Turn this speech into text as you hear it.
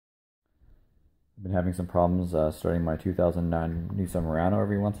I've been having some problems starting my 2009 Nissan Murano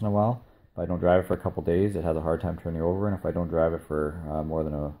every once in a while. If I don't drive it for a couple days, it has a hard time turning over, and if I don't drive it for more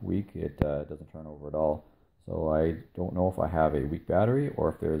than a week, it doesn't turn over at all. So I don't know if I have a weak battery or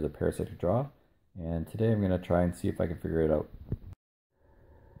if there is a parasitic draw, and today I'm going to try and see if I can figure it out.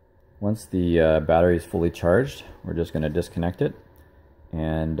 Once the battery is fully charged, we're just going to disconnect it,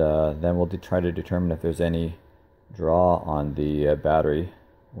 and then we'll try to determine if there's any draw on the battery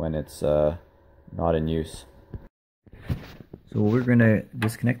when it's not in use. So we're going to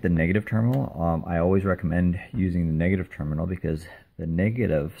disconnect the negative terminal. I always recommend using the negative terminal because the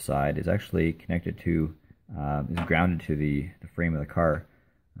negative side is actually connected to, is grounded to the frame of the car.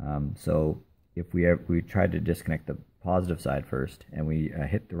 So if we try to disconnect the positive side first and we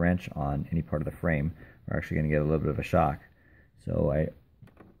hit the wrench on any part of the frame, we're actually going to get a little bit of a shock. So I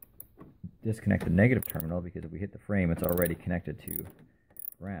disconnect the negative terminal because if we hit the frame, it's already connected to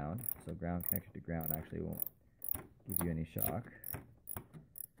ground. So ground connected to ground actually won't give you any shock.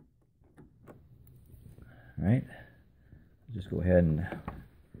 Alright, just go ahead and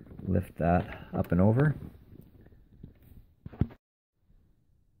lift that up and over. To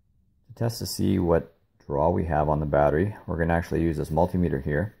test to see what draw we have on the battery, we're going to actually use this multimeter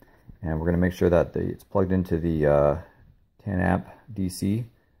here, and we're going to make sure that it's plugged into the 10 amp DC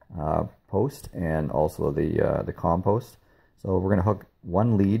post and also the COM post. So we're going to hook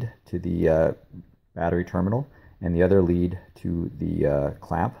one lead to the battery terminal and the other lead to the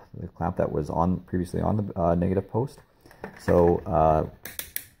clamp that was previously on the negative post. So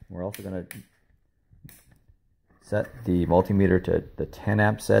we're also going to set the multimeter to the 10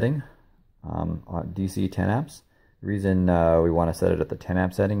 amp setting on DC 10 amps. The reason we want to set it at the 10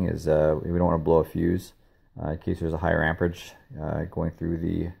 amp setting is we don't want to blow a fuse in case there's a higher amperage going through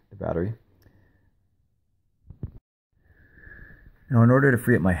the battery. Now, in order to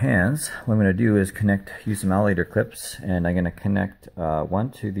free up my hands, what I'm going to do is use some alligator clips, and I'm going to connect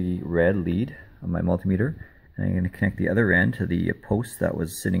one to the red lead on my multimeter, and I'm going to connect the other end to the post that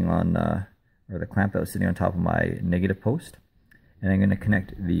was sitting on, or the clamp that was sitting on top of my negative post, and I'm going to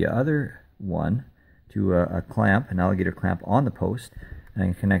connect the other one to a clamp, an alligator clamp on the post, and I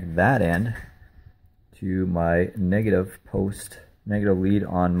can connect that end to my negative lead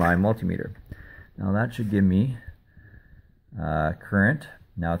on my multimeter. Now that should give me current.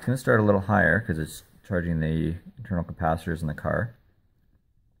 Now it's going to start a little higher because it's charging the internal capacitors in the car.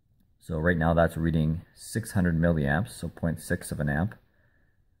 So right now that's reading 600 milliamps, so 0.6 of an amp.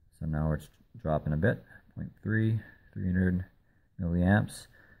 So now it's dropping a bit, 0.3, 300 milliamps.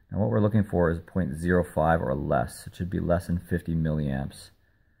 Now what we're looking for is 0.05 or less. It should be less than 50 milliamps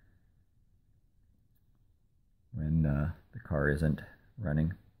when the car isn't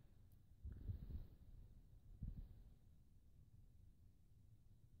running.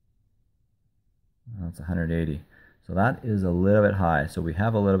 That's 180. So that is a little bit high. So we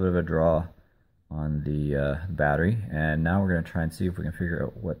have a little bit of a draw on the battery, and now we're going to try and see if we can figure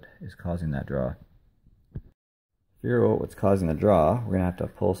out what is causing that draw. To figure out what's causing the draw, we're going to have to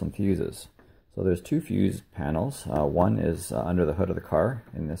pull some fuses. So there's two fuse panels. One is under the hood of the car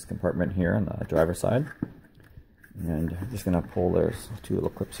in this compartment here on the driver's side. And I'm just going to pull, there's two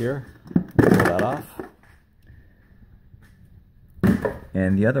little clips here. Pull that off.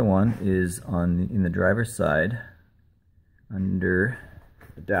 And the other one is in the driver's side under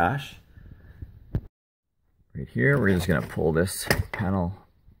the dash. Right here, we're just going to pull this panel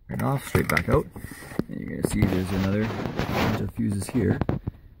right off, straight back out. And you're going to see there's another bunch of fuses here.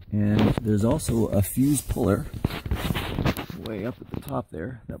 And there's also a fuse puller way up at the top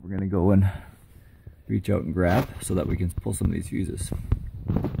there that we're going to go and reach out and grab so that we can pull some of these fuses. So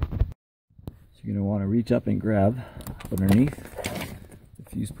you're going to want to reach up and grab underneath the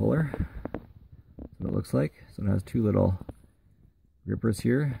fuse puller. That's what it looks like. So it has two little grippers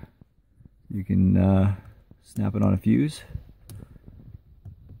here. You can snap it on a fuse,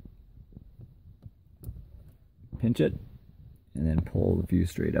 pinch it, and then pull the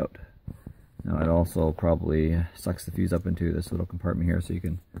fuse straight out. Now it also probably sucks the fuse up into this little compartment here, so you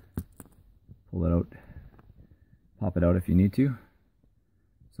can pull it out, pop it out if you need to.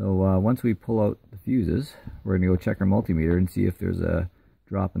 So once we pull out the fuses, we're going to go check our multimeter and see if there's a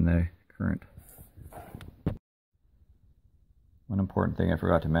drop in the current. One important thing I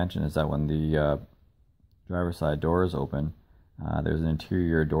forgot to mention is that when the driver's side door is open, there's an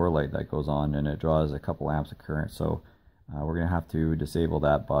interior door light that goes on, and it draws a couple amps of current. So we're going to have to disable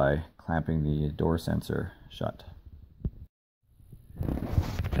that by clamping the door sensor shut.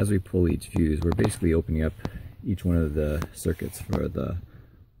 As we pull each fuse, we're basically opening up each one of the circuits for the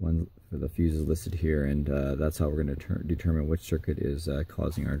fuses listed here, and that's how we're going to determine which circuit is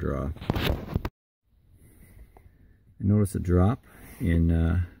causing our draw. I noticed a drop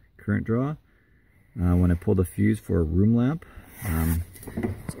in current draw when I pulled the fuse for a room lamp.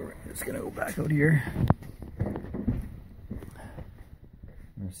 So we're just going to go back out here.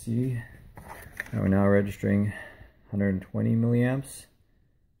 Let's see. We're now registering 120 milliamps,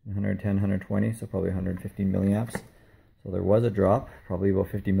 110, 120, so probably 115 milliamps. So there was a drop, probably about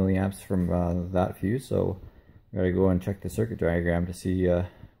 50 milliamps from that fuse. So we got to go and check the circuit diagram to see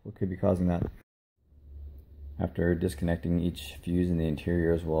what could be causing that. After disconnecting each fuse in the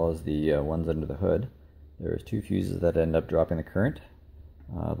interior as well as the ones under the hood, there's two fuses that end up dropping the current.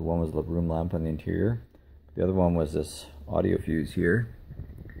 The one was the room lamp on the interior. The other one was this audio fuse here.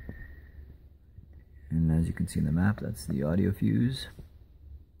 And as you can see in the map, that's the audio fuse.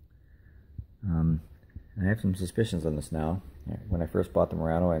 I have some suspicions on this now. When I first bought the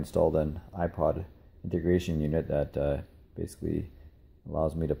Murano, I installed an iPod integration unit that basically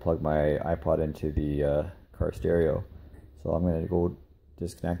allows me to plug my iPod into the car stereo. So I'm going to go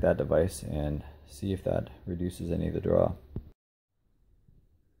disconnect that device and see if that reduces any of the draw.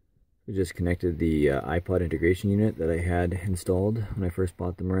 We just connected the iPod integration unit that I had installed when I first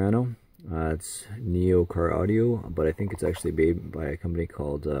bought the Murano. It's Neo Car Audio, but I think it's actually made by a company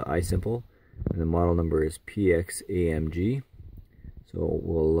called iSimple, and the model number is PXAMG. So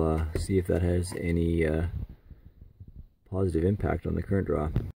we'll see if that has any positive impact on the current draw.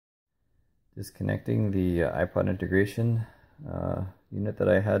 Disconnecting the iPod integration unit that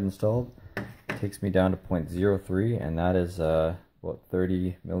I had installed takes me down to 0.03, and that is about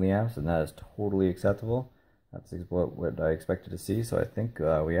 30 milliamps, and that is totally acceptable. That's what I expected to see, so I think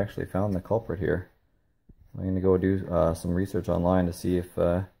we actually found the culprit here. I'm going to go do some research online to see if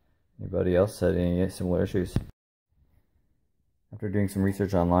anybody else had any similar issues. After doing some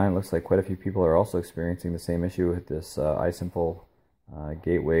research online, it looks like quite a few people are also experiencing the same issue with this iSimple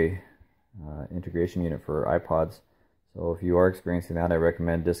gateway integration unit for iPods. So if you are experiencing that, I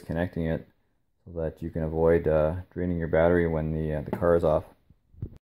recommend disconnecting it so that you can avoid draining your battery when the car is off.